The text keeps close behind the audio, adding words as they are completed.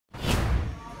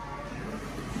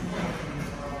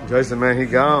Jason, man, he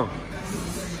gone.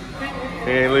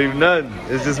 He ain't leave nothing.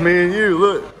 It's just me and you.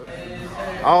 Look,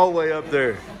 all the way up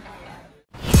there.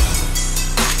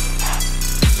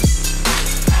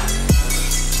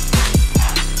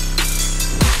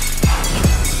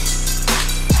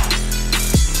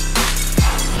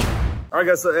 All right,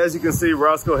 guys, so as you can see,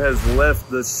 Roscoe has left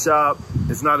the shop.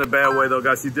 It's not a bad way, though,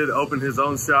 guys. He did open his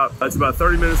own shop. It's about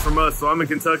 30 minutes from us. So I'm in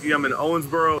Kentucky. I'm in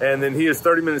Owensboro. And then he is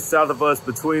 30 minutes south of us,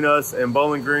 between us and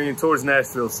Bowling Green towards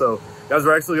Nashville. So, guys,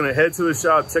 we're actually going to head to his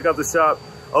shop, check out the shop.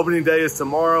 Opening day is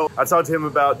tomorrow. I talked to him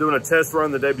about doing a test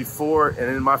run the day before.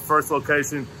 And in my first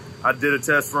location, I did a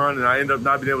test run, and I ended up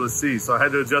not being able to see. So I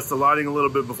had to adjust the lighting a little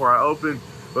bit before I opened.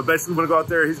 But basically, when I go out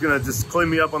there, he's going to just clean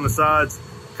me up on the sides,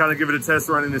 kind of give it a test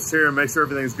run in his chair and make sure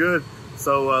everything's good.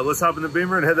 So let's hop in the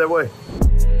Beamer and head that way.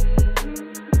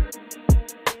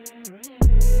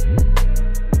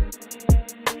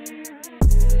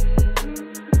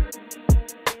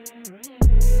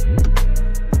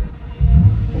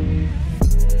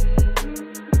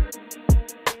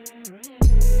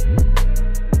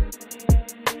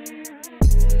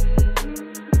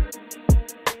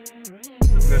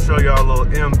 I'm gonna show y'all a little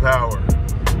M-Power.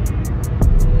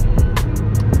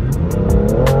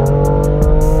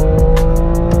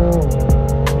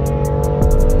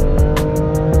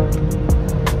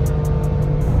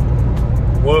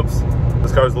 Whoops,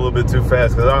 this car's a little bit too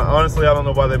fast, because honestly, I don't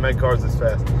know why they make cars this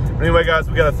fast. But anyway, guys,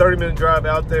 we got a 30-minute drive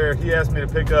out there. He asked me to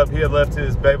pick up, he had left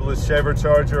his Babyliss shaver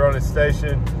charger on his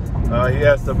station. He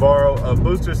asked to borrow a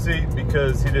booster seat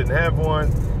because he didn't have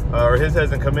one, or his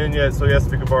hasn't come in yet, so he asked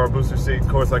if he could borrow a booster seat. Of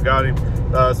course, I got him.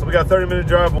 So we got a 30-minute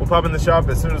drive. We'll pop in the shop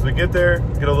as soon as we get there,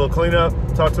 get a little cleanup,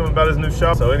 talk to him about his new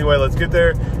shop. So anyway, let's get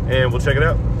there and we'll check it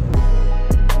out.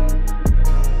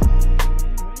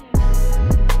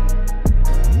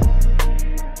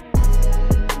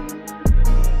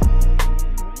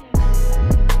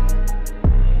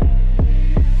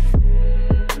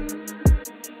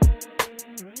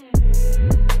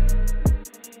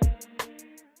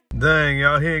 Dang,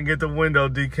 y'all, he didn't get the window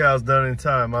decals done in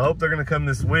time. I hope they're gonna come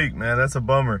this week, man. That's a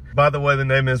bummer. By the way, the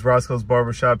name is Roscoe's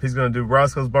Barbershop. He's gonna do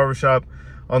Roscoe's Barbershop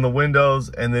on the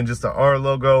windows and then just the R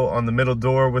logo on the middle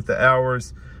door with the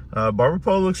hours. Barber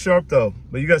pole looks sharp though,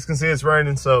 but you guys can see it's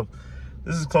raining, so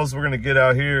this is as close as we're gonna get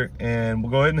out here, and we'll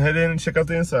go ahead and head in and check out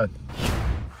the inside.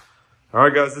 All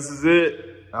right, guys, this is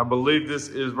it. I believe this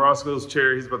is Roscoe's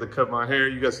chair. He's about to cut my hair.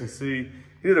 You guys can see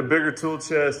he did a bigger tool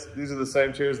chest. These are the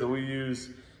same chairs that we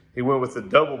use. He went with the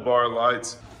double bar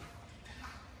lights,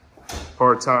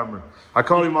 part-timer. I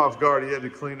caught him off guard. He had to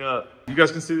clean up. You guys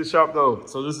can see the shop though.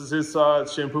 So this is his side,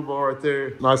 shampoo bar right there.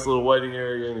 Nice little waiting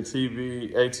area and a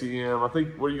TV, ATM. I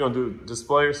think, what are you gonna do?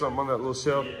 Display or something on that little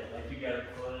shelf? Yeah, like you got a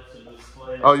clutch and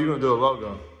display. Oh, you're gonna do a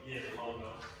logo? Yeah, the logo.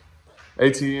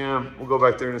 ATM, we'll go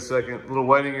back there in a second. Little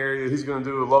waiting area. He's gonna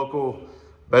do a local,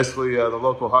 basically the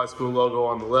local high school logo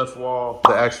on the left wall,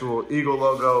 the actual Eagle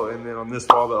logo, and then on this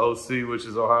wall, the OC, which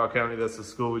is Ohio County. That's the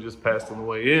school we just passed on the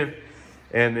way in.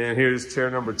 And then here's chair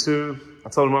number 2. I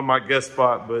told him I might guest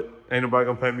spot, but ain't nobody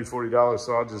gonna pay me $40,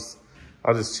 so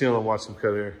I'll just chill and watch him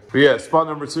cut hair. But yeah, spot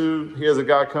number 2, he has a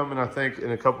guy coming, I think,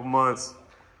 in a couple months.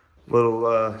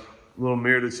 Little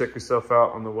mirror to check yourself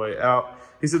out on the way out.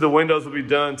 He said the windows will be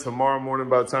done tomorrow morning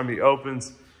by the time he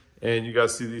opens. And you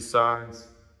guys see these signs?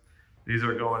 These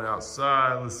are going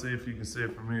outside. Let's see if you can see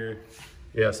it from here.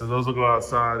 Yeah, so those will go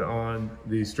outside on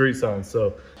the street signs.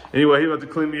 So anyway, he's about to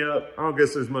clean me up. I don't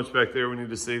guess there's much back there we need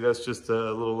to see. That's just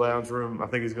a little lounge room I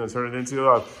think he's gonna turn it into.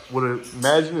 I would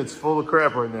imagine it's full of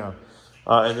crap right now.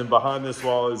 And then behind this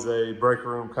wall is a break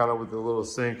room, kind of with a little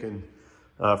sink and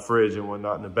fridge and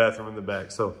whatnot, and the bathroom in the back.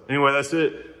 So anyway, that's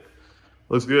it.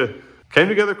 Looks good. Came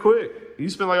together quick. You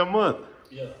spent like a month.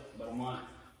 Yeah, about a month.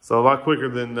 So a lot quicker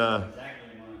than... Exactly.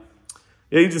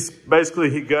 Yeah, he just basically,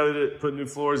 he gutted it, put new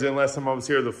floors in. Last time I was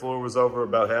here, the floor was over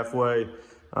about halfway.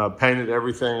 Painted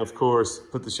everything, of course,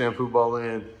 put the shampoo ball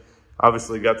in.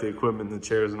 Obviously got the equipment and the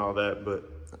chairs and all that, but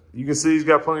you can see he's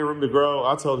got plenty of room to grow.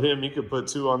 I told him he could put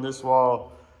 2 on this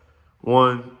wall,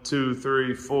 1, 2,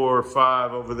 3, 4,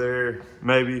 5 over there,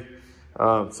 maybe. So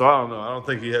I don't know. I don't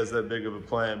think he has that big of a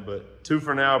plan, but 2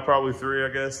 for now, probably 3, I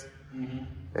guess. Mm-hmm.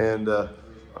 And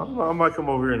I don't know, I might come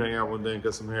over here and hang out one day and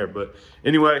cut some hair. But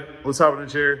anyway, let's hop in the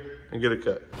chair and get a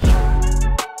cut.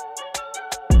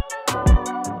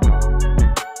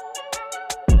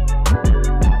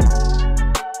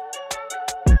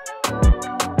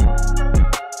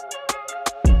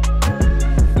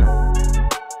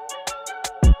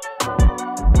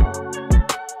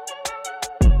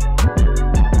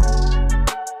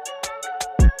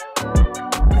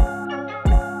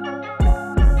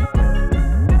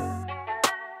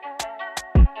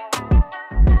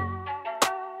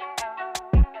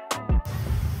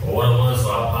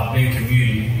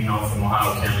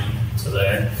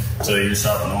 to your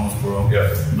shop in Owensboro. Yeah.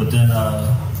 But then,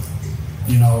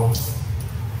 you know,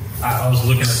 I was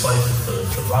looking at places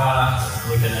to buy,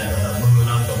 looking at moving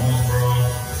up to Owensboro,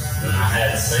 and I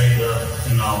had saved up,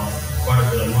 you know, quite a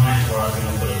bit of money where I was going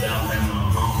to put a down payment on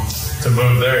a home. To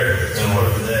move there. To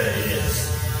move there, yes.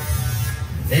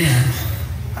 Then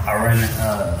I rented,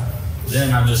 I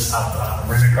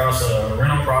ran across a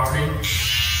rental property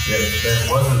that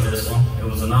wasn't this one. It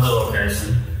was another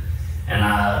location, and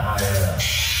I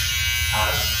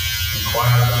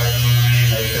inquired about it. You know what I mean?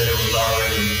 They said it was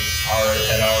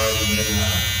had already been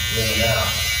rented out.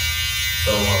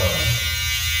 So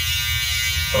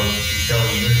she showed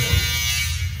me this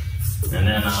one, and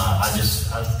then I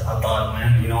thought,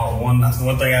 man, you know, one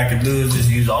thing I could do is just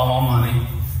use all my money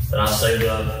that I saved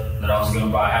up that I was going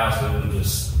to buy a house with and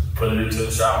just put it into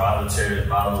a shop. I would tear it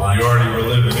by the line. You already were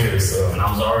living here, so. And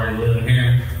I was already living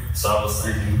here, so I was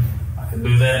thinking I could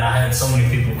do that. And I had so many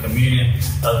people commuting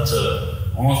up to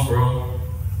Owensboro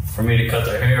for me to cut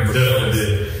their hair. Definitely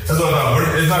did. That's what I'm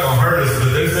about. It's not going to hurt us, but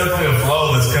there's definitely a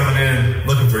flow that's coming in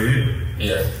looking for you.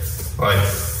 Yeah. Like,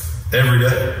 every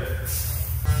day.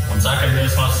 Once I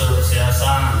convinced myself, see, I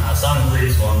signed the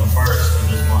lease on the 1st of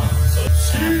this month.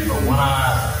 But when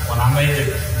I made the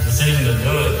decision to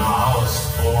do it, no, I was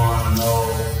full on, no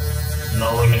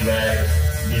looking back,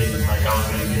 getting like I was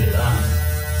going to get it done.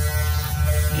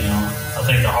 You know, I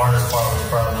think the hardest part was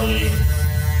probably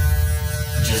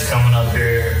just coming up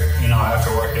here, you know,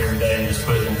 after work every day and just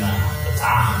putting in the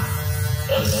time.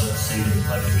 That seemed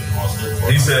like it'd be the most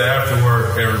difficult. He said after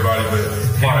work, everybody, but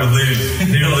he would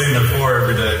leave at 4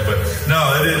 every day. But no,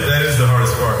 that is the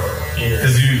hardest part.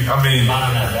 Because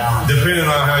depending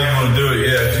on how you want to do it,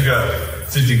 yeah, if you got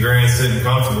 50 grand sitting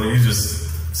comfortably, you just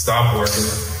stop working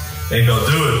and go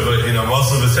do it. But, you know,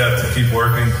 most of us have to keep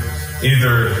working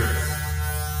either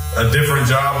a different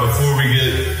job before we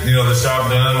get, you know, the shop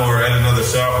done or at another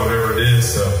shop, whatever it is.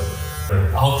 So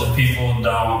I hope that people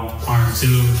aren't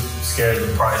too scared of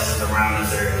the prices around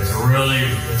this area.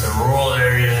 It's a rural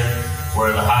area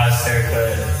where the highest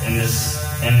haircut in the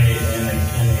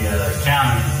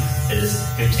county is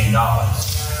 $15.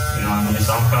 You know what I mean?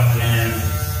 So I'm coming in,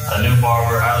 a new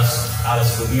barber out of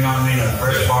school, you know what I mean? A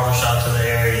fresh barbershop to the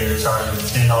area is charging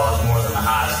 $10 more than the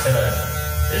highest cut.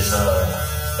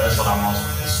 That's what I'm most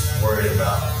worried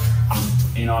about.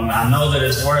 You know, I know that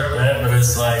it's worth that, but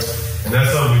it's like. And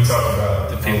that's something we talk about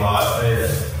a lot.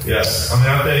 Yes, I mean,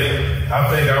 I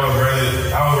think I would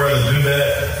rather do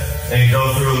that and go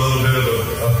through a little bit of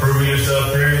a proving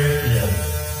yourself period. Yeah.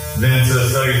 Than to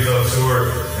sell yourself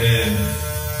short. And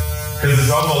because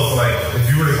it's almost like if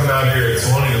you were to come out here at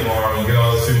 20 tomorrow and get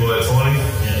all those people at 20,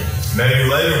 maybe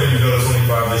later when you go to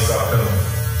 25 they stop coming.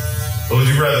 But would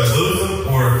you rather lose them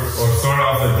or start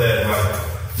off at that, like,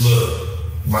 look,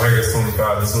 my hair gets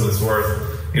 25, this is what it's worth.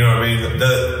 You know what I mean?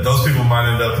 Those people might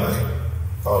end up like,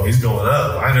 oh, he's going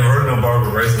up. I never heard no barber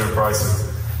raising their prices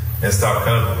and stop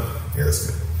coming. Yeah, that's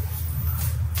good.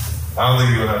 I don't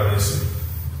think you're gonna have an issue.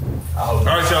 All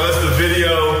right, y'all, that's the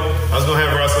video. I was gonna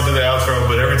have Roscoe do the outro,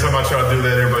 but every time I try to do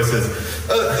that, everybody says,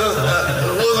 what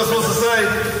was I supposed to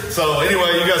say? So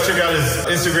anyway, you guys check out his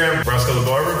Instagram, Roscoe the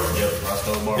Barber. Yep,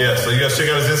 Roscoe the Barber. Yeah, so you guys check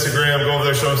out his Instagram, go over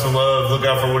there, show him some love, look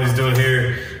out for what he's doing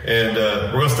here, and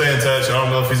we're gonna stay in touch. I don't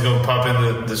know if he's gonna pop in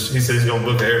he said he's gonna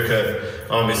book a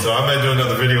haircut on me, so I may do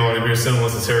another video on him here soon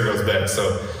once his hair goes back.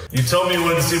 So you told me you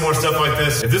wanted to see more stuff like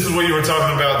this. If this is what you were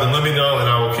talking about, then let me know, and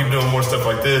I will keep doing more stuff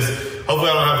like this.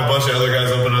 Hopefully I don't have a bunch of other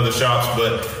guys open other shops,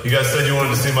 but you guys said you wanted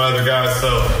to see my other guys, so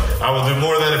I will do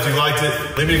more of that if you liked it.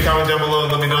 Leave me a comment down below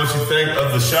and let me know what you think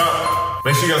of the shop.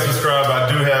 Make sure you guys subscribe. I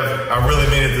really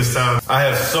mean it this time. I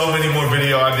have so many more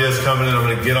video ideas coming in. I'm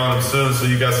going to get on them soon, so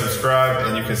you guys subscribe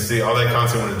and you can see all that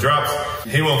content when it drops.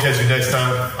 He won't catch you next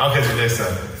time. I'll catch you next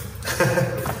time.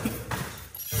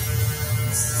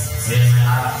 Yeah, man,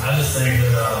 I just think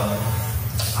that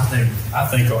I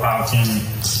think Ohio County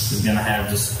is gonna have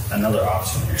just another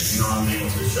option here. You know what I mean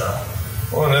with this shop.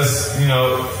 Well, that's, you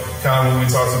know, kind of when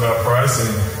we talked about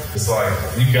pricing. It's like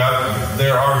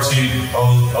there are cheap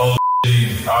old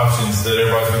options that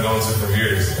everybody's been going to for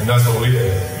years, and that's what we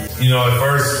have. You know, at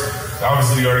first,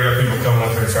 obviously, you already got people coming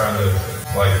up here trying to,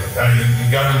 like, hey, you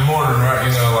got me morning, right?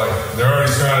 You know, like, they're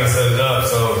already trying to set it up.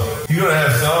 So you're gonna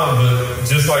have some, but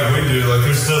just like we do, like,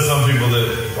 there's still some people that,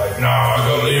 like, no, I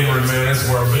go to Beaver, man, that's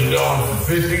where I've been going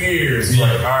for 50 years. Yeah.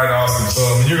 Like, all right, awesome. So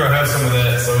I mean, you're gonna have some of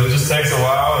that. So it just takes a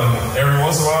while, and every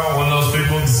once in a while, one of those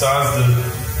people decides to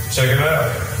check it out.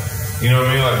 You know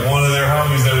what I mean? Like, one of their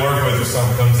homies they work with or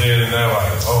something comes in, and they're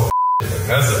like, oh,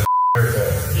 that's a haircut.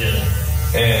 Yeah.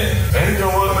 And you know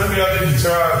what? Maybe I need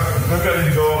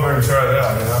to go over and try it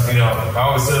out. Man. I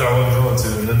always said I wasn't going to,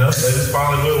 and then they just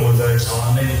finally will one day. So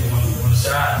I need one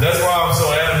shot. That's why I'm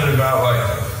so adamant about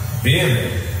like being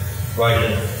there. Like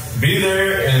be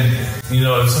there, and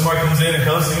if somebody comes in and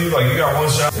comes to you, like you got one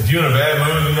shot. If you're in a bad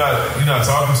mood, you're not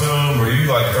talking to them, or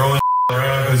you like throwing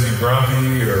around because you're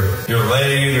grumpy, or you're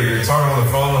late, or you're talking on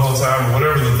the phone the whole time, or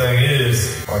whatever the thing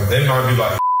is. Like they might be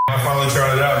like, I finally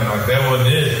tried it out, and like that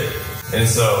wasn't it. And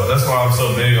so that's why I'm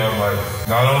so big on like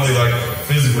not only like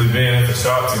physically being at the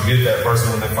shop to get that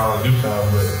person when they finally do come,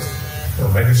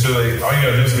 but making sure all you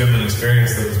gotta do is give them an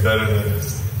experience that was better than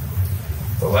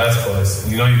the last place.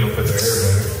 You're gonna put their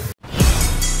hair better.